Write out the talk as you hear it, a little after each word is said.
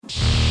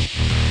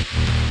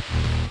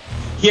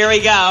Here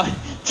we go.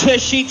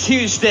 Tushy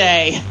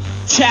Tuesday.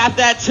 Tap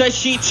that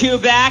Tushy 2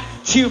 back,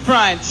 2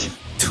 front.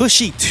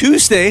 Tushy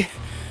Tuesday?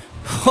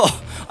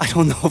 Oh, I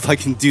don't know if I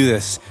can do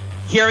this.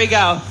 Here we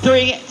go.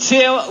 3, 2,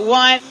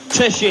 1,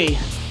 Tushy.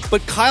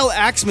 But Kyle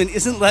Axman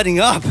isn't letting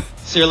up.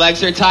 So your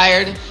legs are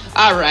tired?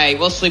 All right,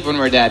 we'll sleep when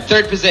we're dead.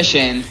 Third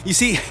position. You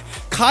see,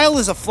 Kyle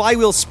is a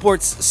Flywheel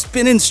Sports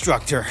spin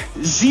instructor.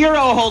 0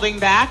 holding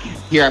back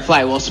here at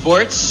Flywheel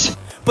Sports.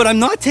 But I'm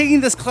not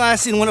taking this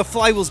class in one of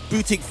Flywheel's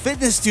boutique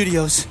fitness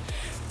studios.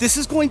 This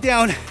is going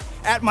down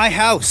at my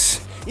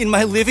house, in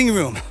my living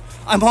room.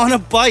 I'm on a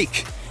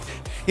bike,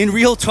 in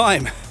real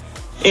time.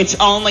 It's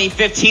only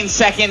 15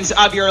 seconds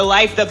of your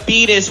life. The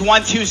beat is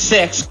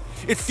 126.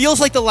 It feels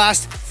like the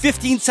last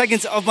 15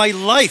 seconds of my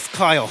life,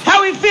 Kyle. How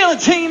are we feeling,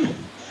 team?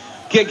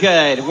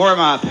 Good. Warm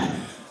up.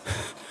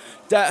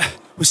 That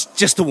was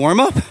just a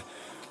warm-up?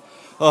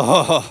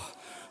 Oh.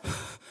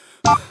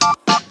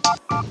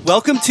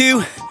 Welcome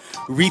to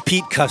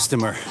Repeat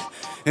Customer,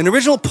 an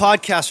original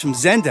podcast from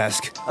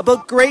Zendesk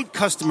about great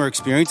customer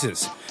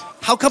experiences,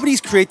 how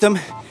companies create them,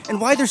 and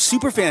why their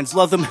superfans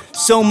love them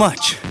so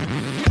much.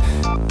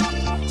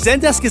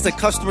 Zendesk is a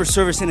customer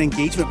service and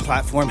engagement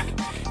platform,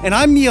 and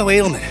I'm Mio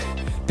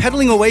Edelman,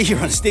 pedaling away here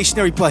on a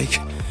stationary bike,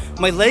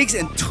 my legs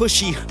and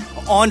tushy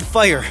on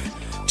fire,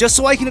 just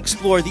so I can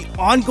explore the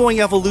ongoing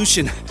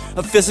evolution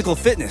of physical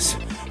fitness,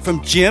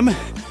 from gym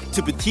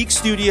to boutique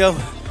studio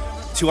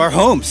to our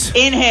homes.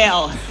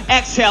 Inhale,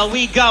 exhale,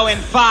 we go in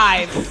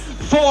 5,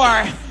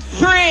 4,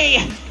 3,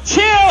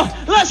 2,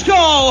 let's go!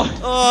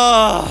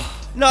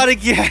 Oh, not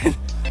again.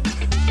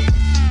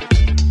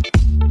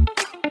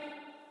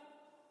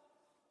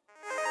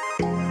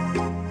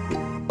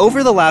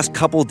 Over the last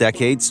couple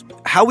decades,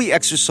 how we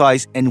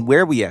exercise and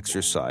where we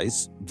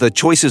exercise, the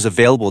choices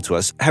available to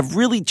us, have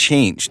really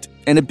changed.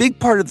 And a big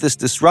part of this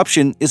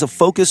disruption is a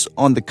focus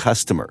on the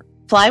customer.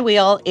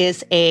 Flywheel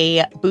is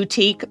a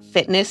boutique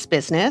fitness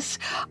business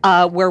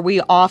where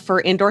we offer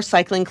indoor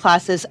cycling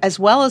classes as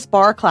well as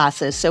bar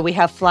classes. So we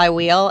have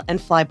Flywheel and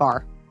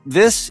Flybar.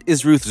 This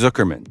is Ruth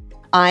Zuckerman.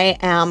 I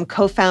am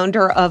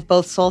co-founder of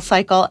both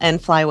SoulCycle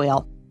and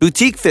Flywheel.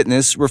 Boutique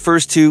fitness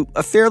refers to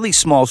a fairly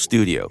small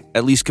studio,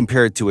 at least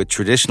compared to a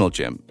traditional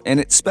gym, and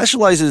it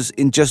specializes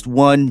in just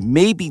one,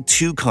 maybe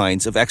 2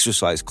 kinds of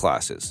exercise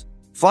classes.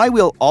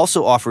 Flywheel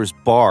also offers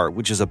bar,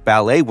 which is a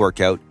ballet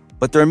workout,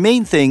 but their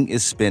main thing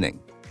is spinning.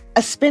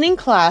 A spinning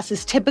class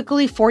is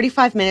typically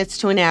 45 minutes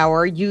to an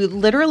hour. You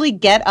literally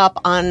get up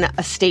on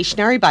a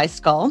stationary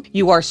bicycle.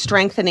 You are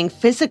strengthening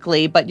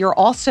physically, but you're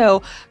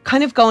also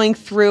kind of going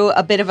through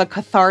a bit of a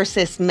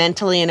catharsis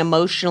mentally and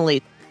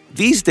emotionally.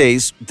 These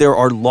days, there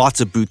are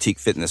lots of boutique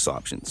fitness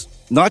options.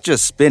 Not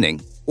just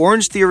spinning.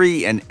 Orange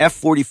Theory and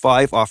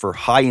F45 offer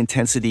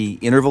high-intensity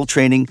interval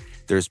training.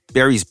 There's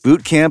Barry's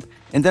Boot Camp,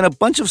 and then a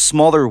bunch of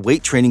smaller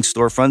weight training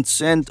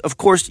storefronts, and, of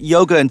course,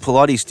 yoga and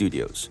Pilates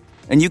studios.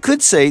 And you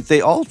could say they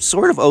all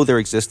sort of owe their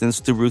existence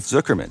to Ruth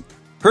Zuckerman.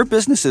 Her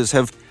businesses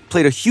have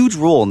played a huge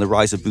role in the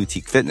rise of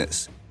boutique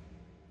fitness.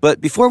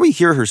 But before we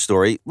hear her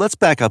story, let's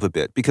back up a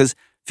bit, because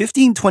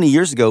 15, 20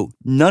 years ago,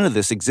 none of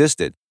this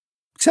existed.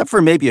 Except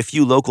for maybe a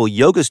few local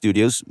yoga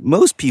studios,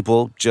 most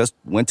people just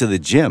went to the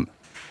gym.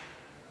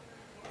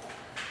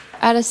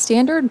 At a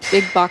standard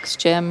big box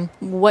gym,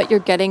 what you're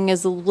getting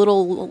is a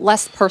little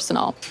less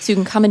personal. So you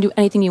can come and do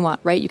anything you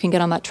want, right? You can get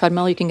on that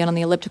treadmill, you can get on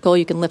the elliptical,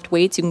 you can lift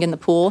weights, you can get in the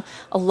pool.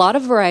 A lot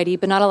of variety,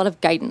 but not a lot of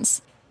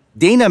guidance.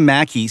 Dana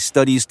Mackey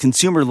studies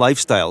consumer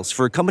lifestyles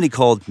for a company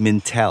called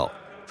Mintel.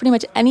 Pretty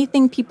much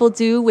anything people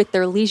do with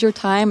their leisure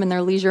time and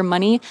their leisure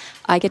money,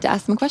 I get to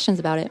ask them questions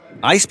about it.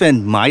 I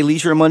spend my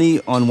leisure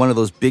money on one of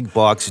those big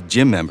box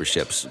gym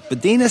memberships,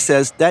 but Dana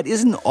says that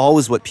isn't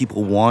always what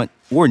people want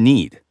or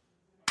need.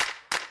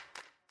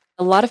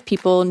 A lot of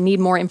people need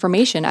more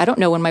information. I don't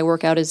know when my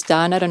workout is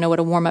done. I don't know what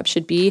a warm-up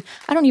should be.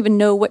 I don't even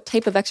know what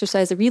type of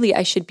exercise really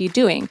I should be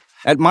doing.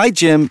 At my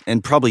gym,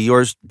 and probably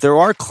yours, there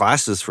are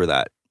classes for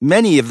that.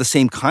 Many of the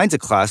same kinds of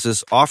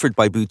classes offered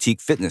by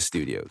boutique fitness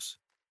studios.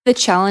 The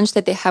challenge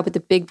that they have with the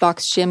big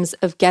box gyms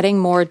of getting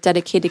more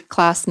dedicated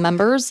class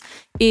members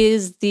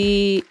is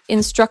the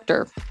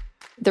instructor.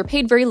 They're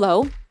paid very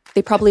low.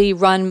 They probably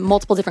run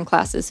multiple different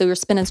classes. So your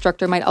spin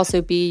instructor might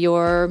also be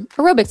your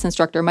aerobics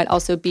instructor, might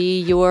also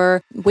be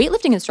your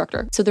weightlifting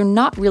instructor. So they're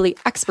not really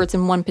experts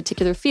in one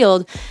particular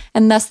field,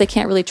 and thus they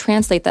can't really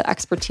translate that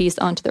expertise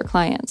onto their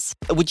clients.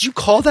 Would you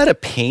call that a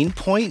pain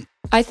point?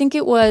 I think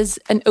it was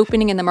an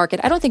opening in the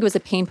market. I don't think it was a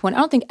pain point. I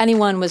don't think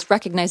anyone was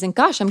recognizing,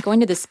 gosh, I'm going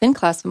to this spin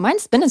class, but my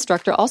spin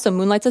instructor also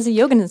moonlights as a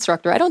yoga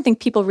instructor. I don't think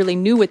people really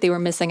knew what they were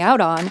missing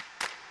out on.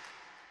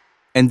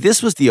 And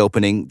this was the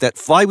opening that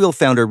Flywheel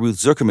founder Ruth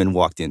Zuckerman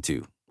walked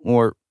into,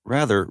 or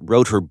rather,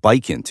 rode her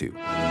bike into.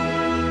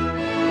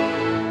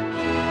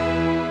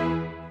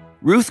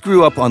 Ruth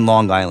grew up on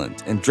Long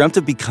Island and dreamt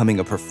of becoming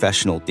a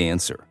professional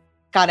dancer.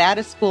 Got out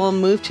of school,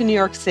 moved to New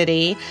York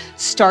City,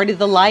 started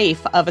the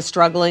life of a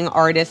struggling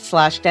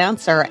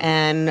artist/dancer,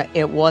 and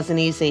it wasn't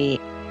easy.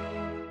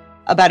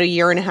 about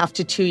 1.5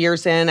 to 2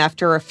 years in,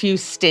 after a few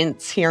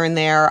stints here and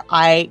there,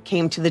 I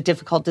came to the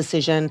difficult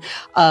decision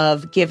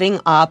of giving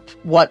up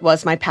what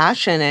was my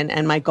passion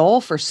and my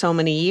goal for so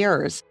many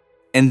years.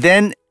 And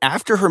then,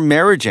 after her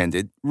marriage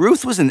ended,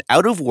 Ruth was an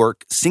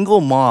out-of-work, single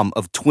mom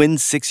of twin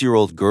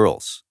 6-year-old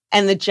girls.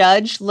 And the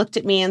judge looked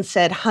at me and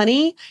said,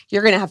 honey,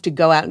 you're going to have to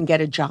go out and get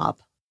a job.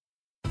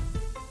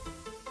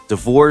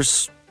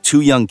 Divorce,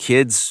 2 young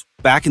kids,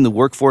 back in the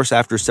workforce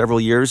after several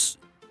years,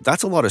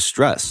 that's a lot of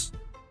stress.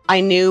 I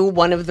knew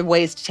one of the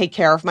ways to take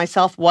care of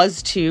myself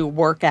was to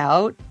work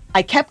out.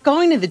 I kept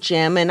going to the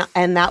gym,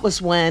 and that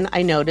was when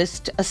I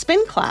noticed a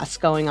spin class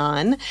going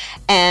on.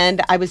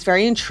 And I was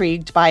very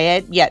intrigued by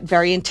it, yet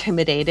very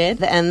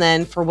intimidated. And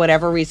then for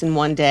whatever reason,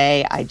 one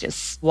day I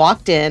just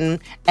walked in,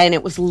 and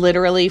it was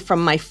literally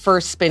from my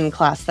first spin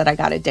class that I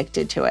got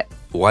addicted to it.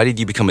 Why did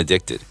you become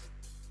addicted?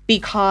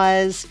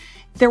 Because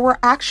there were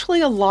actually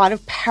a lot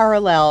of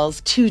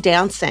parallels to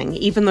dancing,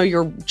 even though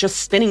you're just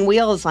spinning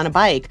wheels on a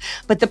bike.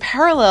 But the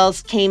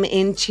parallels came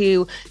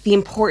into the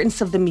importance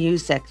of the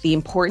music, the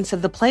importance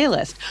of the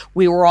playlist.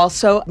 We were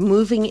also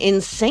moving in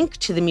sync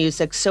to the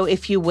music. So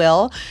if you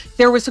will,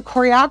 there was a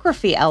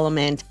choreography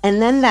element. And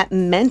then that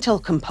mental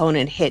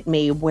component hit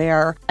me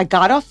where I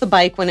got off the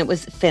bike when it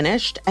was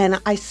finished,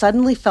 and I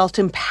suddenly felt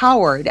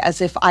empowered,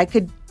 as if I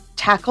could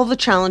tackle the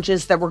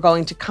challenges that were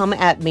going to come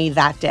at me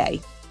that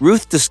day.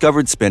 Ruth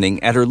discovered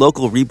spinning at her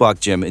local Reebok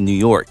gym in New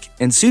York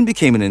and soon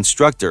became an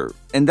instructor.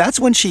 And that's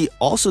when she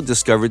also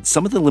discovered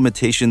some of the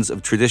limitations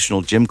of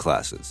traditional gym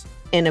classes.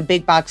 In a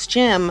big box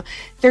gym,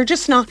 they're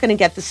just not going to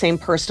get the same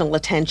personal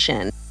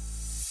attention.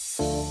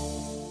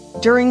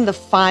 During the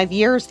 5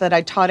 years that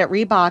I taught at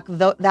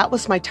Reebok, that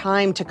was my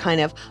time to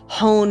kind of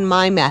hone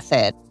my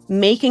method.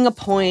 Making a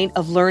point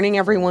of learning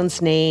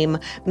everyone's name,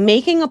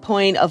 making a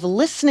point of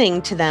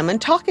listening to them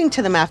and talking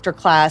to them after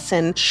class.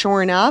 And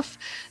sure enough,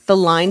 the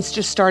lines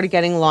just started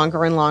getting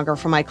longer and longer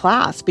for my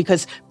class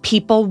because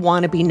people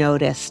want to be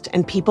noticed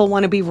and people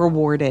want to be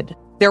rewarded.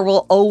 There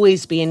will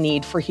always be a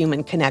need for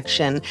human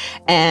connection.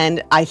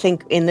 And I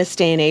think in this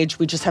day and age,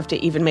 we just have to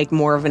even make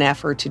more of an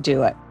effort to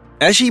do it.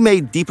 As she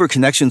made deeper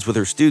connections with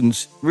her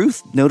students,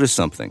 Ruth noticed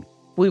something.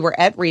 We were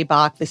at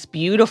Reebok, this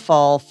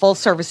beautiful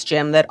full-service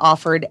gym that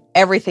offered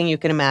everything you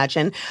can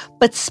imagine,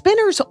 but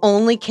spinners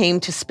only came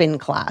to spin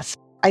class.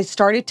 I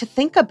started to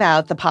think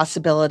about the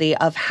possibility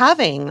of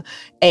having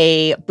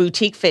a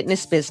boutique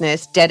fitness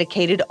business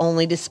dedicated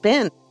only to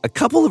spin. A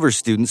couple of her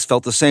students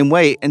felt the same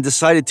way and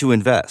decided to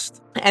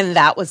invest. And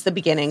that was the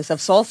beginnings of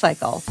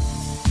SoulCycle.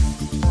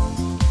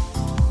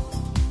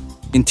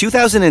 In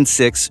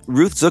 2006,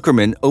 Ruth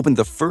Zuckerman opened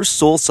the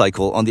first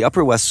SoulCycle on the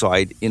Upper West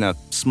Side in a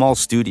small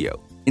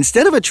studio.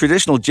 Instead of a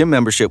traditional gym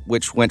membership,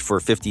 which went for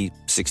 $50,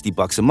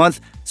 $60 a month,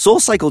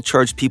 SoulCycle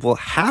charged people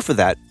half of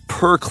that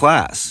per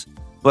class.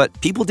 But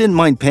people didn't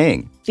mind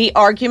paying. The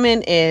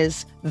argument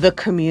is the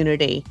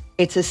community.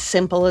 It's as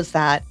simple as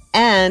that.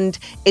 And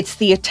it's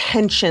the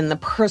attention, the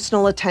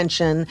personal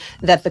attention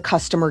that the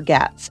customer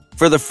gets.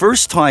 For the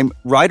first time,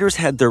 riders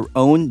had their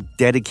own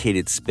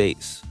dedicated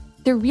space.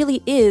 There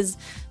really is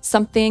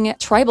something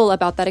tribal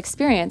about that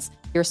experience.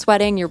 You're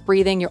sweating, you're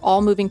breathing, you're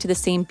all moving to the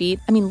same beat.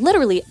 I mean,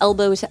 literally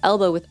elbow to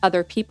elbow with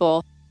other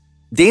people.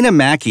 Dana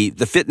Mackey,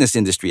 the fitness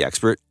industry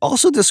expert,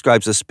 also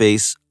describes a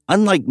space,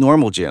 unlike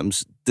normal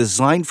gyms,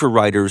 designed for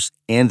riders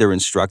and their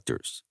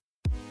instructors.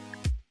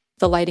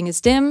 The lighting is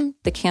dim,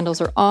 the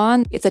candles are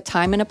on, it's a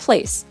time and a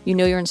place. You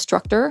know your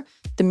instructor.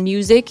 The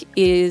music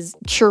is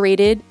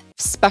curated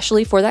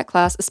especially for that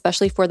class,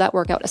 especially for that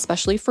workout,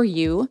 especially for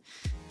you.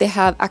 They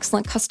have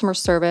excellent customer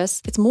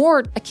service. It's more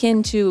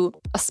akin to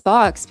a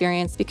spa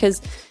experience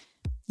because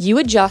you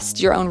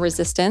adjust your own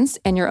resistance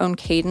and your own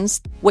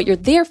cadence. What you're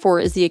there for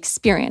is the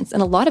experience.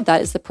 And a lot of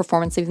that is the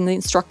performance of the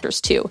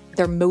instructors too.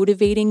 They're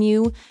motivating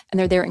you and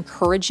they're there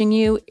encouraging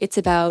you. It's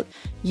about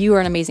you are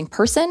an amazing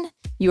person.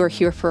 You are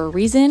here for a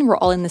reason. We're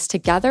all in this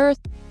together.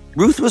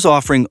 Ruth was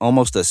offering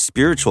almost a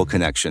spiritual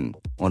connection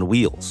on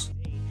wheels.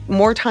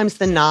 More times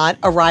than not,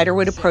 a rider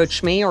would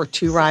approach me or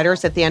two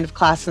riders at the end of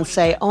class and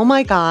say, "Oh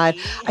my God,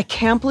 I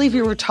can't believe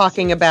you were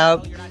talking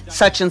about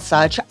such and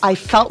such. I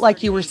felt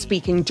like you were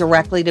speaking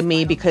directly to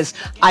me because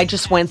I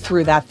just went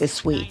through that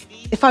this week."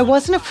 If I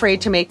wasn't afraid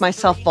to make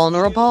myself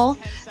vulnerable,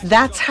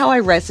 that's how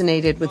I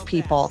resonated with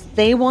people.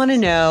 They want to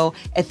know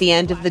at the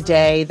end of the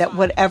day that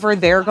whatever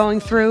they're going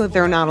through,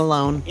 they're not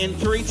alone. In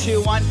 3,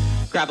 2, 1,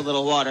 grab a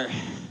little water.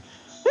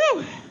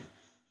 Woo!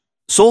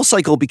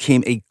 SoulCycle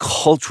became a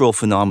cultural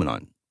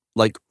phenomenon,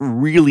 like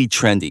really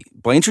trendy,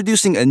 by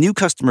introducing a new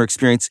customer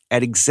experience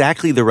at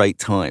exactly the right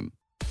time.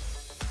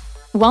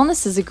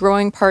 Wellness is a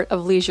growing part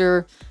of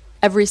leisure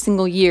every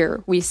single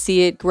year. We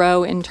see it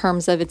grow in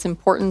terms of its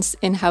importance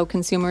in how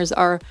consumers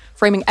are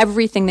framing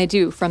everything they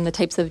do, from the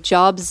types of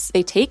jobs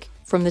they take,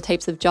 from the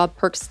types of job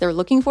perks they're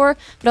looking for,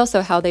 but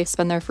also how they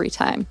spend their free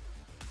time.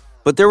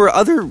 But there were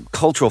other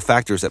cultural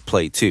factors at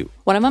play too.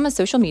 One of them is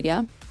social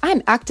media.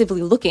 I'm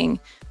actively looking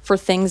for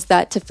things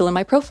to fill in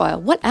my profile.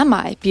 What am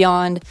I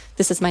beyond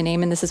this is my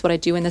name and this is what I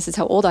do and this is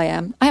how old I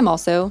am? I am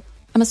also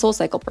I'm a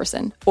SoulCycle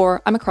person,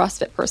 or I'm a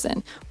CrossFit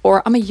person,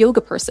 or I'm a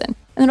yoga person.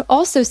 And then I'd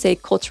also say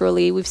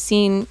culturally, we've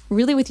seen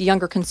really with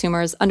younger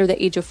consumers under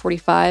the age of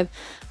 45,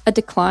 a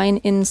decline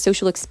in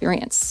social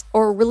experience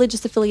or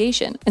religious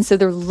affiliation. And so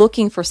they're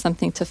looking for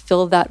something to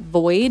fill that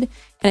void.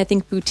 And I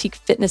think boutique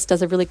fitness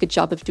does a really good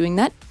job of doing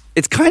that.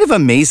 It's kind of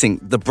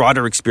amazing the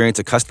broader experience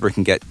a customer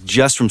can get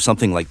just from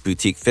something like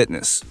boutique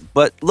fitness.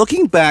 But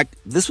looking back,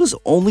 this was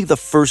only the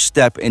first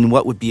step in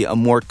what would be a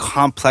more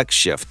complex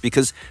shift,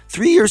 because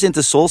 3 years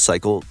into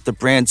SoulCycle, the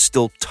brand's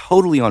still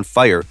totally on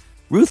fire.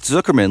 Ruth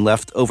Zuckerman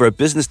left over a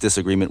business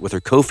disagreement with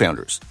her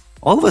co-founders.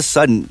 All of a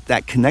sudden,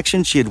 that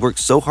connection she had worked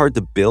so hard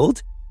to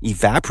build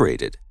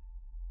evaporated.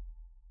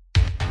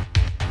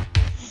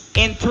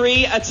 In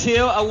 3, a 2,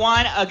 a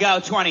 1, a go.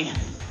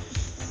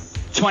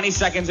 20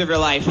 seconds of your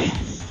life.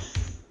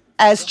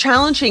 As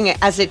challenging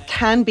as it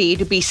can be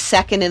to be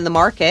second in the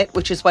market,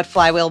 which is what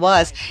Flywheel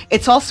was,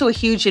 it's also a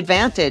huge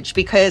advantage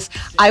because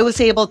I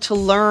was able to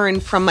learn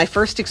from my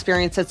first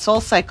experience at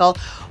SoulCycle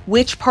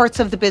which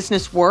parts of the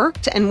business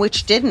worked and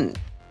which didn't.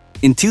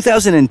 In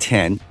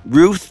 2010,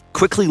 Ruth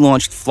quickly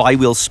launched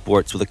Flywheel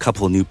Sports with a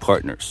couple of new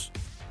partners.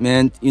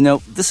 And,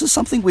 this is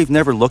something we've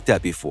never looked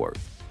at before.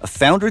 A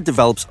founder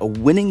develops a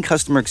winning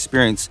customer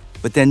experience,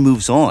 but then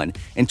moves on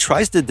and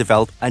tries to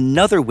develop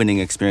another winning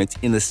experience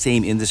in the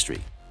same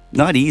industry.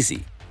 Not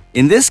easy.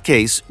 In this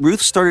case,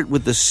 Ruth started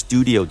with the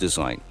studio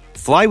design.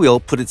 Flywheel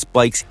put its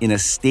bikes in a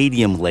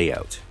stadium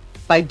layout.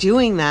 By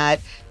doing that,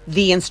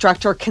 the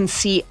instructor can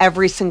see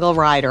every single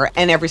rider,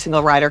 and every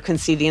single rider can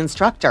see the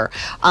instructor.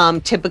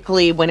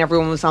 Typically, when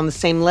everyone was on the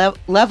same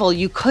level,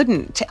 you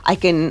couldn't. I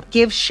can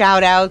give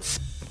shout outs,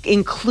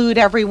 include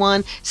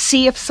everyone,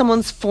 see if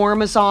someone's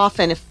form is off,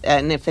 and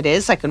if it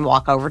is, I can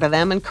walk over to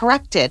them and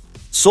correct it.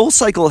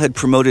 SoulCycle had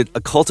promoted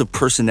a cult of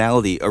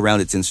personality around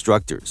its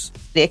instructors.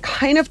 It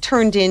kind of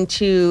turned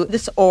into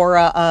this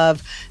aura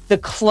of the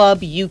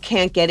club you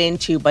can't get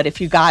into, but if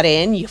you got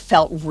in, you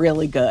felt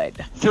really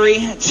good.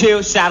 3,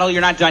 2, saddle, you're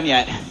not done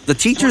yet. The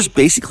teachers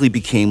basically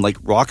became like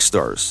rock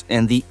stars,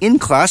 and the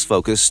in-class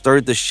focus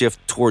started to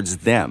shift towards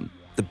them.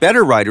 The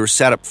better riders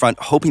sat up front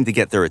hoping to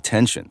get their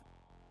attention.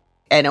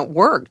 And it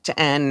worked,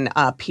 and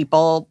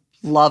people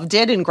loved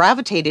it and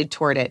gravitated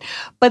toward it.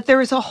 But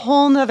there's a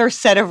whole nother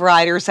set of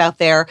riders out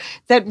there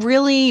that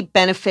really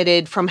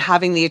benefited from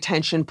having the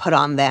attention put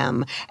on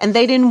them. And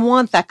they didn't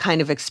want that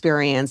kind of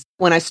experience.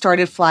 When I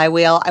started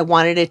Flywheel, I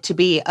wanted it to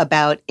be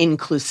about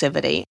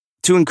inclusivity.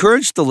 To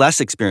encourage the less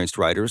experienced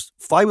riders,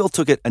 Flywheel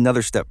took it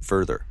another step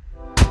further.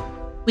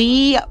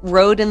 We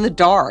rode in the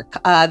dark.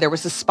 There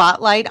was a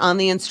spotlight on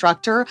the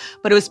instructor,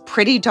 but it was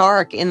pretty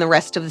dark in the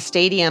rest of the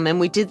stadium. And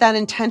we did that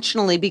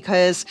intentionally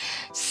because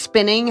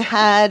spinning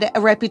had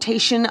a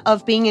reputation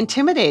of being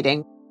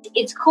intimidating.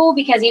 It's cool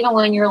because even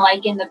when you're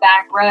like in the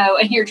back row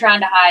and you're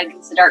trying to hide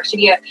because it's a dark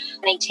studio,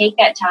 they take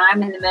that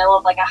time in the middle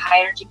of like a high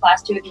energy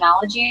class to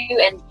acknowledge you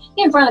and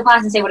get in front of the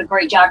class and say what a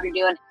great job you're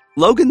doing.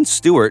 Logan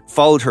Stewart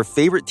followed her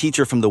favorite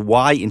teacher from the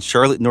Y in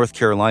Charlotte, North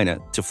Carolina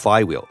to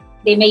Flywheel.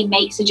 They may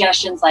make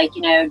suggestions like,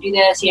 do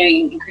this,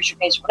 you increase your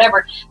pace or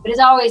whatever, but it's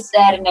always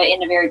said in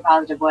a very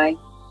positive way.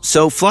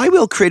 So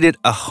Flywheel created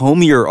a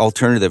homier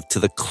alternative to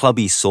the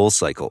clubby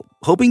SoulCycle,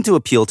 hoping to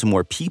appeal to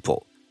more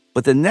people.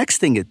 But the next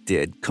thing it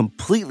did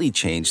completely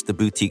changed the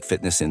boutique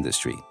fitness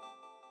industry.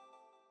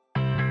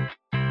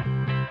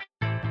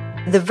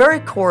 The very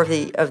core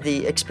of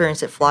the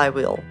experience at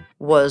Flywheel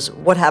was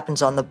what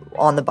happens on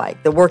the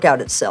bike, the workout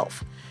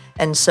itself.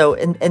 And so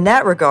in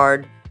that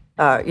regard,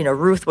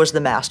 Ruth was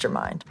the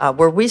mastermind.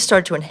 Where we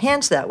started to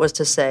enhance that was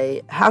to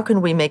say, how can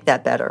we make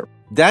that better?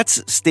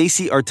 That's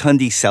Stacy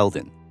Artundi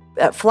Selden.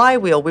 At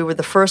Flywheel, we were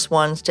the first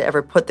ones to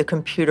ever put the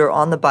computer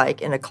on the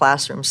bike in a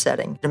classroom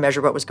setting to measure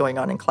what was going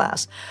on in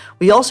class.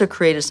 We also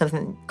created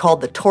something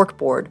called the Torque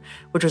Board,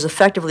 which was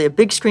effectively a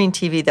big screen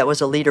TV that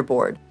was a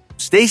leaderboard.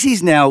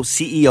 Stacy's now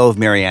CEO of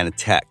Mariana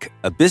Tech,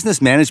 a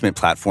business management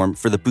platform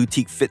for the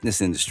boutique fitness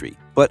industry.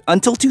 But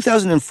until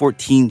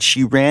 2014,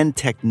 she ran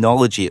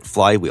technology at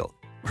Flywheel.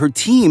 Her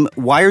team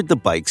wired the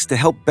bikes to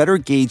help better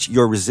gauge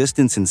your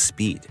resistance and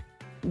speed.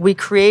 We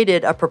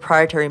created a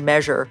proprietary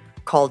measure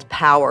called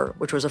power,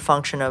 which was a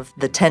function of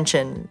the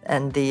tension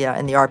and the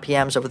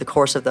RPMs over the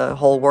course of the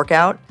whole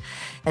workout.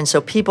 And so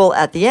people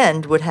at the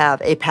end would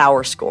have a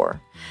power score.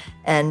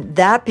 And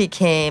that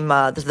became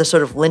the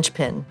sort of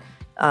linchpin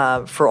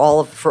for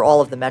all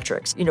of the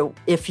metrics.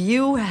 If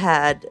you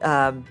had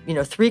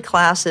 3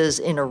 classes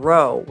in a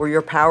row where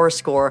your power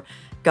score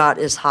got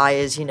as high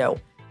as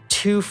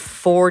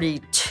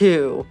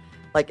 242,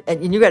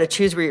 and you got to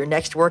choose where your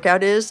next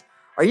workout is.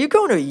 Are you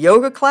going to a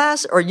yoga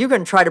class or are you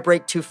going to try to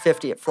break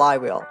 250 at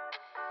Flywheel?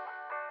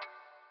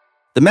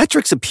 The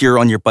metrics appear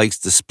on your bike's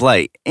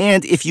display,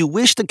 and if you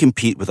wish to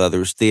compete with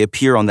others, they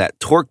appear on that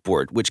Torque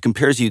Board, which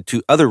compares you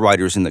to other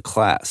riders in the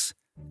class.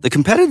 The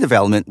competitive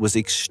element was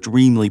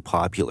extremely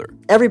popular.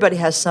 Everybody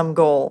has some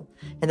goal,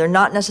 and they're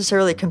not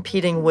necessarily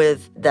competing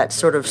with that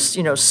sort of,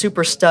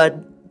 super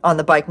stud on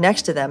the bike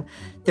next to them.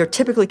 They're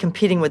typically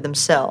competing with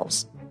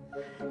themselves.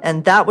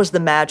 And that was the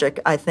magic,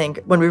 I think,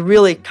 when we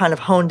really kind of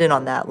honed in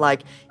on that.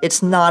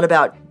 It's not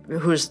about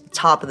who's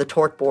top of the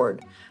torque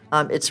board.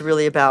 It's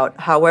really about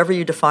however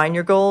you define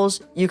your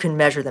goals, you can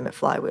measure them at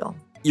Flywheel.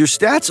 Your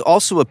stats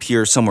also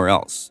appear somewhere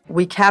else.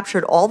 We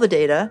captured all the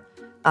data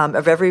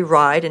of every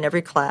ride in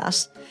every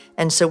class,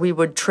 and so we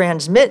would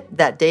transmit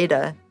that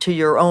data to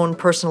your own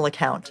personal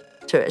account.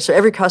 So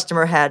every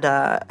customer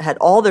had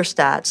all their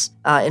stats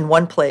in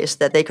one place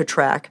that they could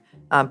track,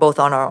 both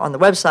on the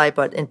website,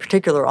 but in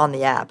particular on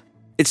the app.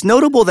 It's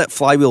notable that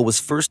Flywheel was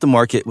first to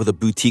market with a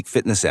boutique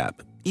fitness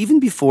app, even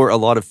before a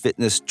lot of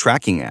fitness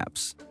tracking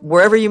apps.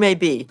 Wherever you may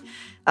be,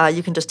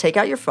 you can just take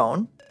out your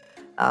phone,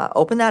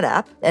 open that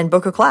app, and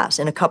book a class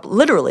in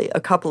literally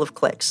a couple of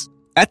clicks.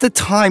 At the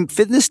time,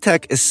 fitness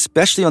tech,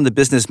 especially on the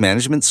business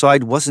management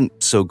side,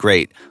 wasn't so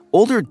great.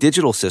 Older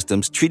digital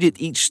systems treated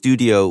each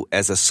studio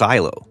as a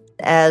silo.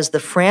 As the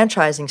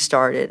franchising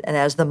started and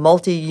as the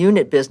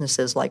multi-unit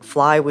businesses like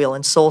Flywheel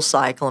and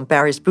SoulCycle and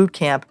Barry's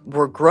Bootcamp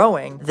were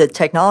growing, the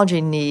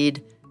technology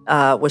need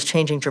was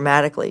changing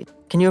dramatically.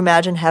 Can you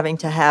imagine having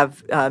to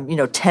have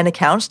 10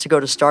 accounts to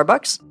go to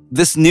Starbucks?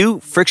 This new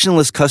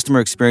frictionless customer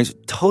experience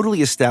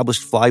totally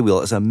established Flywheel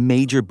as a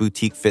major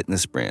boutique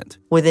fitness brand.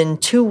 Within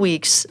 2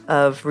 weeks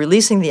of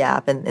releasing the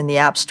app in the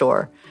App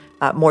Store,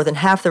 more than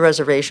half the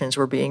reservations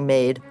were being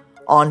made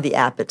on the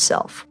app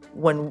itself.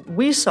 When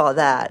we saw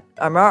that,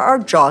 our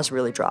jaws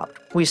really dropped.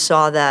 We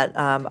saw that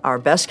our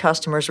best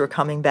customers were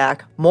coming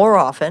back more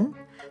often.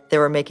 They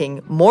were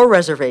making more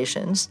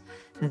reservations.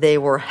 They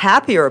were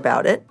happier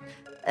about it,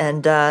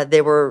 and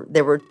they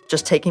were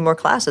just taking more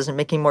classes and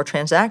making more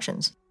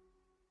transactions.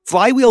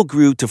 Flywheel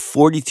grew to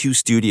 42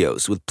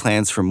 studios with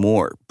plans for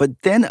more.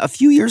 But then a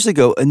few years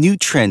ago, a new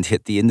trend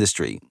hit the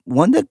industry,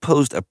 one that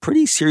posed a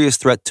pretty serious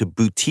threat to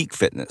boutique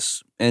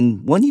fitness,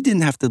 and one you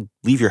didn't have to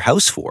leave your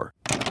house for.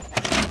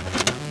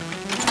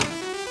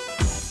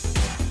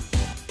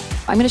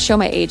 I'm going to show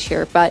my age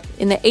here, but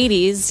in the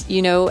 80s,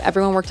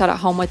 everyone worked out at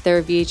home with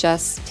their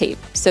VHS tape.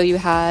 So you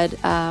had,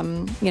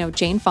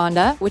 Jane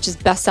Fonda, which is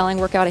best-selling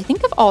workout, I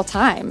think, of all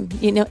time,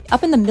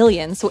 up in the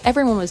millions. So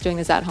everyone was doing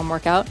this at-home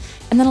workout.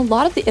 And then a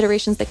lot of the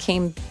iterations that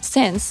came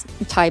since,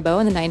 Tae-Bo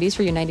in the 90s,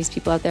 for you 90s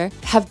people out there,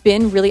 have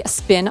been really a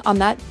spin on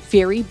that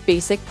very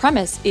basic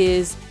premise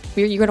is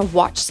you're going to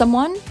watch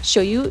someone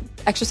show you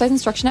exercise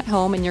instruction at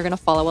home and you're going to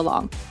follow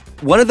along.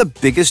 One of the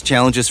biggest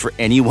challenges for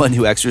anyone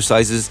who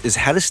exercises is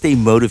how to stay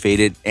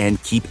motivated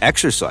and keep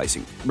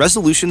exercising.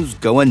 Resolutions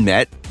go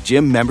unmet,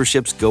 gym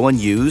memberships go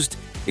unused,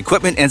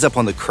 equipment ends up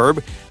on the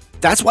curb.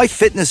 That's why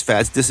fitness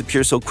fads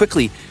disappear so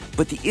quickly,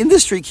 but the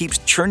industry keeps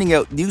churning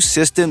out new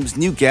systems,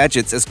 new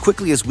gadgets as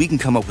quickly as we can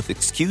come up with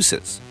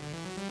excuses.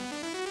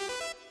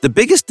 The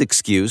biggest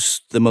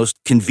excuse, the most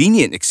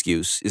convenient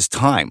excuse, is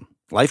time.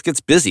 Life gets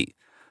busy.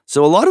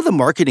 So a lot of the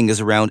marketing is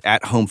around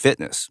at-home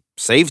fitness.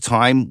 Save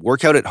time,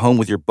 work out at home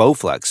with your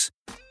Bowflex.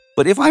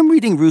 But if I'm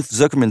reading Ruth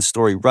Zuckerman's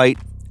story right,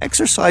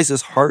 exercise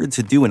is harder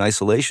to do in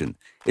isolation.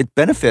 It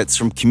benefits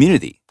from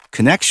community,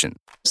 connection.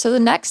 So the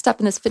next step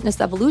in this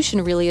fitness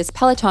evolution really is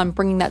Peloton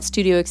bringing that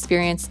studio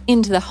experience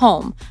into the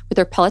home with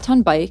their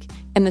Peloton bike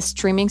and the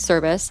streaming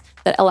service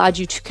that allowed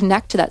you to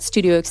connect to that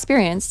studio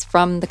experience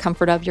from the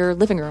comfort of your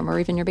living room or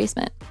even your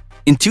basement.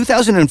 In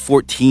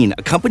 2014,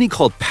 a company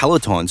called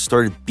Peloton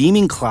started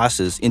beaming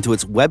classes into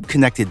its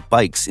web-connected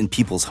bikes in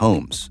people's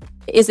homes.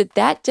 Is it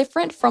that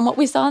different from what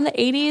we saw in the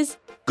 80s?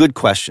 Good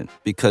question,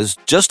 because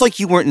just like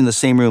you weren't in the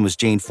same room as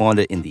Jane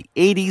Fonda in the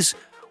 80s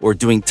or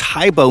doing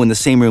Tae-Bo in the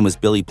same room as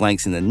Billy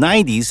Blanks in the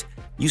 90s,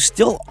 you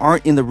still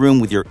aren't in the room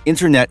with your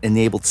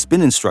internet-enabled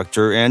spin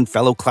instructor and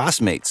fellow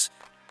classmates.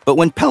 But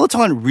when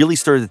Peloton really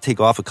started to take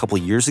off a couple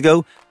years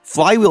ago,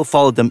 Flywheel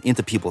followed them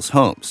into people's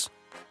homes,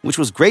 which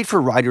was great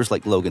for riders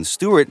like Logan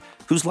Stewart,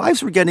 whose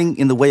lives were getting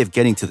in the way of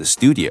getting to the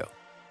studio.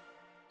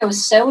 I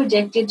was so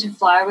addicted to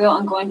Flywheel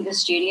and going to the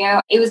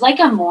studio. It was like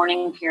a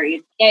mourning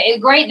period.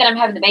 It's great that I'm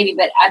having the baby,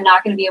 but I'm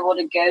not going to be able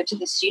to go to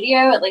the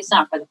studio, at least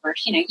not for the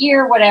first,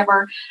 year,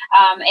 whatever.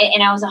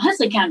 And I was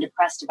honestly kind of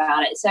depressed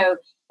about it. So,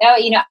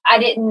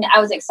 I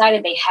was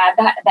excited they had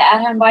the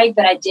at-home bike,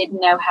 but I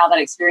didn't know how that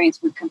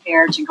experience would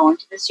compare to going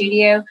to the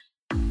studio.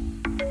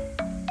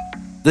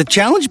 The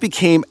challenge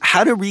became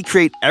how to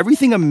recreate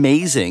everything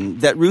amazing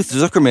that Ruth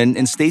Zuckerman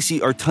and Stacey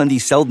Artundi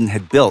Selden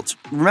had built.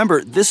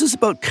 Remember, this is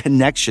about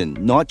connection,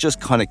 not just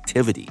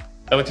connectivity.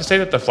 I like to say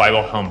that the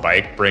Flywheel home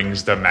bike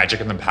brings the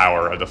magic and the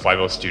power of the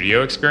Flywheel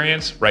studio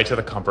experience right to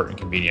the comfort and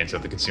convenience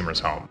of the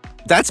consumer's home.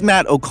 That's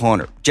Matt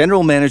O'Connor,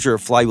 general manager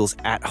of Flywheel's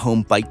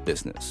at-home bike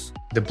business.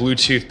 The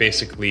Bluetooth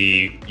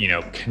basically,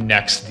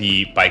 connects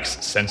the bike's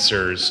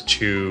sensors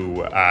to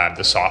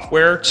the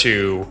software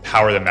to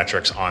power the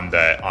metrics on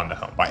the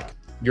home bike.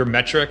 Your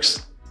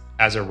metrics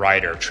as a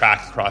rider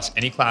track across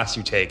any class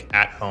you take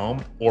at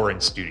home or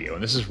in studio.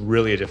 And this is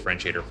really a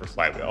differentiator for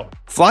Flywheel.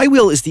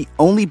 Flywheel is the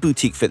only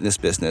boutique fitness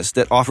business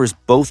that offers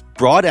both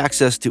broad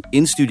access to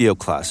in-studio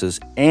classes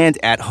and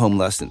at-home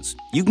lessons.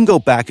 You can go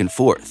back and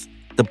forth.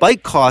 The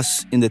bike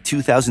costs in the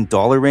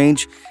 $2,000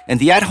 range, and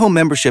the at-home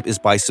membership is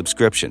by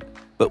subscription.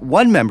 But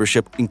one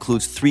membership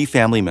includes 3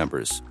 family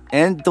members,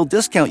 and they'll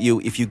discount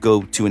you if you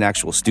go to an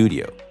actual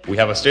studio. We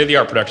have a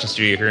state-of-the-art production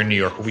studio here in New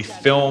York where we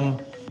film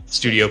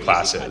studio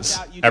classes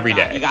every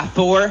day. You got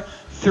 4,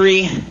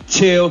 3,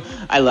 2.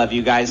 I love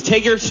you guys.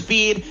 Take your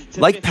speed.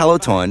 Like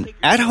Peloton,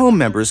 at-home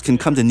members can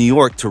come to New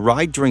York to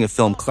ride during a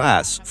film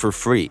class for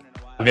free.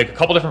 We make a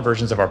couple different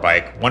versions of our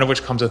bike, one of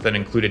which comes with an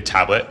included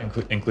tablet,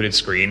 included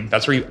screen.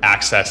 That's where you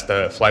access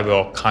the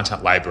Flywheel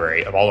content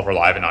library of all of our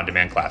live and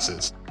on-demand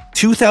classes.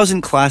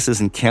 2,000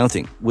 classes and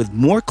counting, with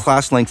more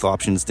class length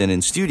options than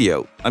in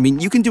studio. I mean,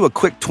 you can do a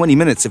quick 20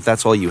 minutes if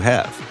that's all you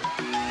have.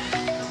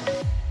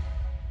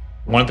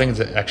 One of the things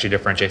that actually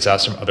differentiates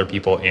us from other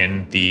people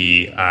in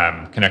the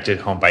connected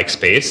home bike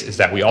space is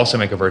that we also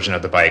make a version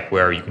of the bike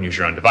where you can use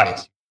your own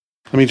device.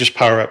 Let me just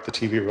power up the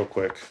TV real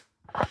quick,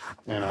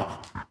 and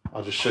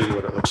I'll just show you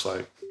what it looks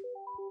like.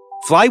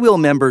 Flywheel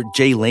member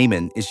Jay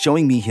Lehman is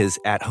showing me his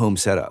at-home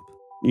setup.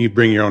 You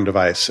bring your own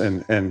device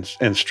and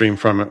stream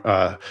from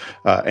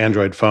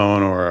Android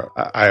phone or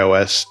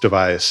iOS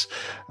device,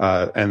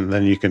 and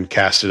then you can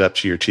cast it up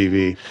to your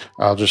TV.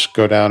 I'll just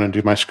go down and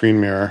do my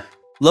screen mirror.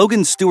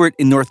 Logan Stewart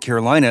in North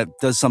Carolina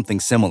does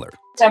something similar.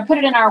 So I put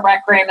it in our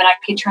rec room, and I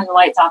could turn the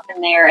lights off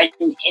in there, and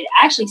it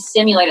actually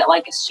simulated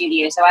like a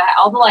studio. So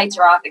all the lights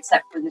are off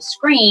except for the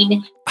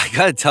screen. I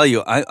gotta tell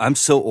you, I'm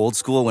so old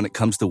school when it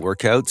comes to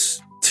workouts.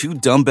 2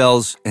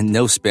 dumbbells and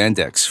no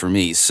spandex for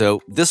me,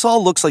 so this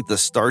all looks like the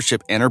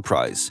Starship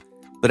Enterprise.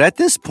 But at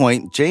this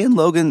point, Jay and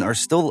Logan are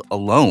still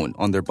alone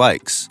on their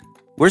bikes.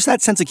 Where's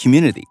that sense of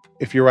community?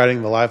 If you're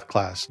riding the live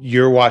class,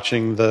 you're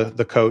watching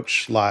the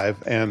coach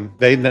live, and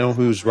they know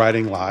who's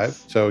riding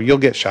live. So you'll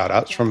get shout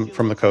outs from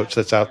the coach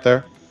that's out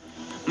there.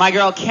 My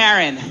girl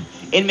Karen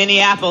in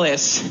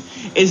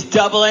Minneapolis is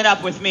doubling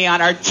up with me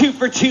on our 2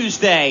 for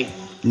Tuesday.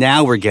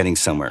 Now we're getting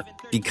somewhere.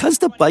 Because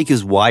the bike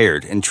is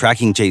wired and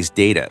tracking Jay's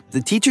data,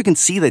 the teacher can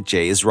see that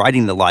Jay is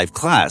riding the live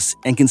class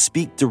and can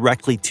speak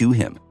directly to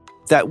him.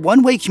 That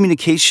one-way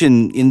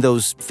communication in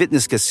those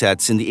fitness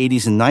cassettes in the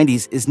 80s and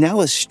 90s is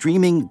now a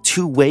streaming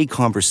two-way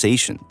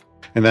conversation.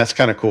 And that's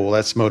kind of cool.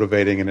 That's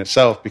motivating in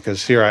itself,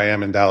 because here I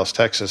am in Dallas,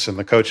 Texas, and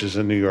the coach is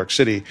in New York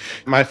City.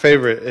 My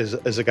favorite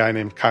is a guy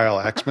named Kyle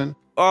Axman.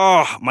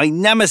 Oh, my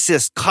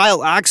nemesis,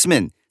 Kyle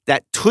Axman,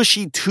 that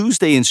Tushy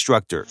Tuesday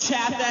instructor.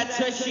 Tap that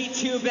Tushy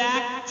 2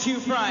 back, 2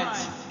 front.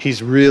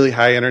 He's really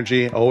high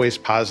energy, always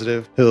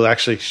positive. He'll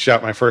actually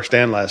shout my first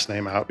and last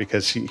name out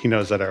because he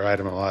knows that I ride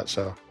him a lot.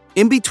 So,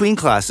 in between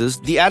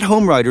classes, the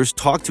at-home riders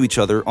talk to each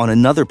other on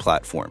another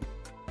platform.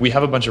 We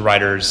have a bunch of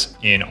riders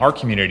in our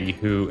community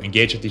who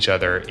engage with each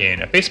other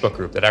in a Facebook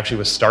group that actually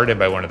was started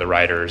by one of the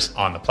riders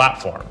on the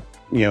platform.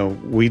 You know,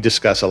 we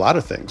discuss a lot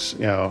of things,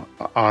 you know,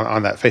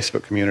 on that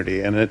Facebook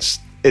community, and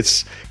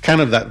it's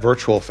kind of that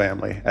virtual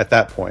family at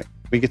that point.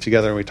 We get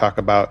together and we talk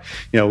about,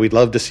 you know, we'd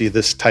love to see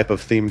this type of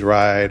themed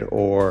ride,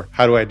 or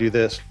how do I do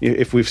this?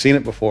 If we've seen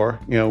it before,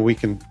 you know, we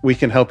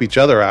can help each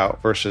other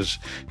out versus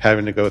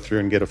having to go through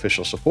and get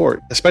official support.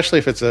 Especially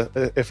if it's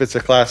a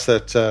class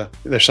that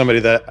there's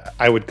somebody that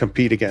I would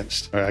compete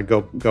against. Or I'd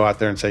go out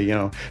there and say, you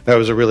know, that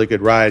was a really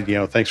good ride. You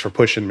know, thanks for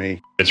pushing me.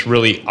 It's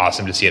really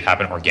awesome to see it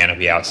happen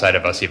organically outside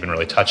of us even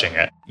really touching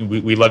it.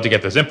 We love to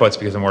get those inputs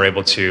because then we're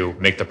able to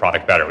make the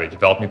product better. We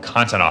develop new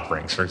content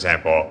offerings, for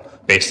example,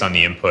 based on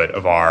the input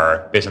of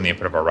our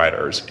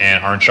riders.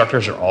 And our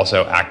instructors are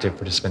also active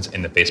participants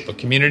in the Facebook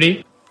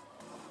community.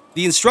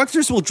 The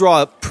instructors will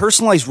draw up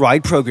personalized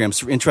ride programs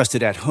for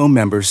interested at-home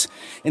members,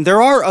 and there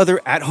are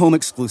other at-home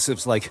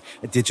exclusives like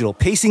a digital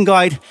pacing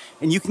guide,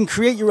 and you can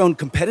create your own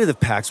competitive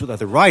packs with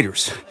other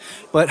riders.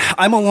 But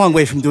I'm a long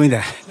way from doing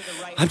that.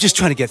 I'm just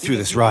trying to get through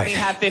this ride. We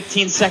have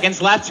 15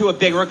 seconds left to a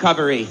big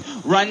recovery.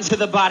 Run to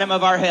the bottom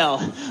of our hill.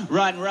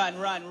 Run.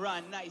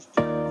 Nice.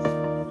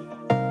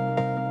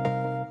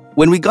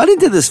 When we got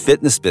into this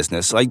fitness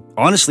business, I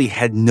honestly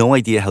had no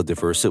idea how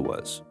diverse it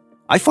was.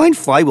 I find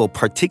Flywheel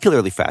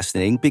particularly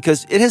fascinating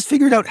because it has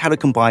figured out how to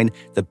combine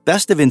the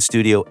best of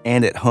in-studio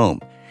and at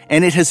home,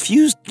 and it has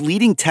fused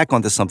leading tech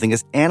onto something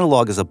as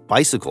analog as a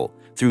bicycle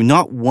through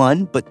not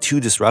one, but 2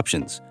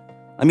 disruptions.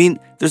 I mean,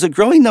 there's a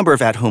growing number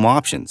of at-home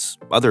options,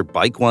 other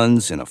bike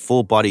ones and a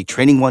full-body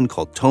training one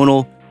called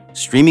Tonal,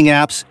 streaming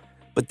apps,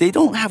 but they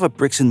don't have a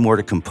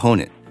bricks-and-mortar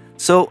component.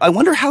 So I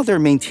wonder how they're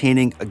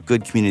maintaining a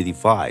good community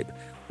vibe.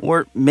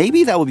 Or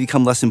maybe that will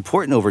become less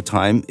important over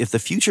time if the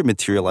future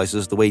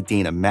materializes the way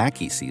Dana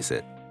Mackey sees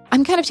it.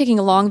 I'm kind of taking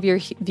a long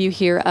view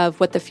here of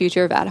what the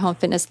future of at-home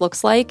fitness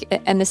looks like,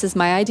 and this is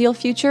my ideal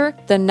future.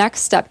 The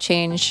next step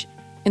change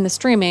in the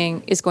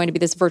streaming is going to be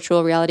this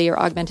virtual reality or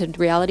augmented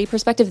reality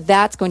perspective.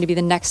 That's going to be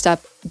the next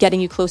step, getting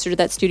you closer to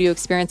that studio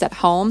experience at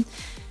home.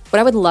 What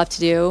I would love to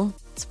do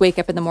is wake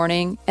up in the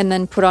morning and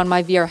then put on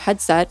my VR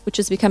headset, which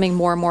is becoming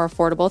more and more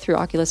affordable through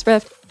Oculus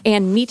Rift,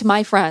 and meet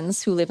my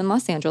friends who live in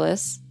Los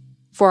Angeles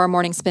for our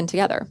morning spin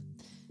together.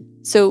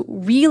 So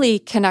really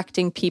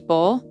connecting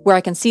people where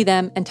I can see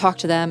them and talk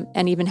to them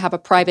and even have a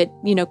private,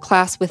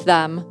 class with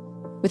them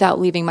without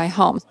leaving my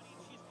home.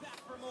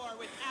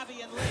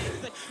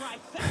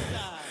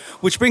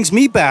 Which brings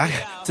me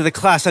back to the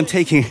class I'm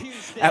taking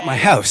at my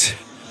house.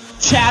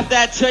 Tap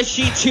that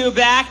Tushy 2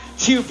 back,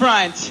 2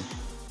 front.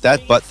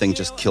 That butt thing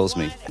just kills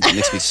me. It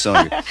makes me so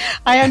angry.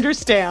 I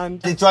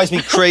understand. It drives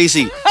me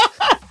crazy.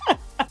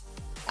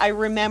 I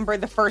remember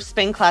the first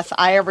spin class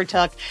I ever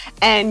took,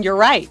 and you're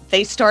right.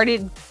 They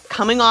started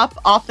coming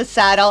off the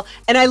saddle,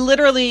 and I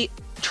literally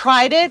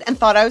tried it and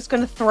thought I was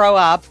going to throw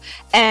up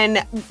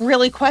and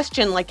really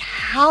questioned, like,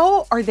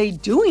 how are they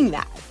doing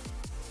that?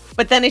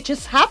 But then it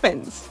just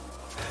happens.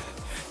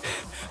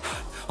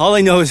 All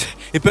I know is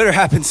it better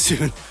happen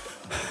soon.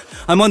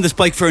 I'm on this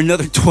bike for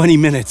another 20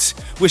 minutes.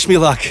 Wish me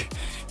luck.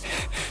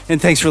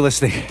 And thanks for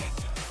listening.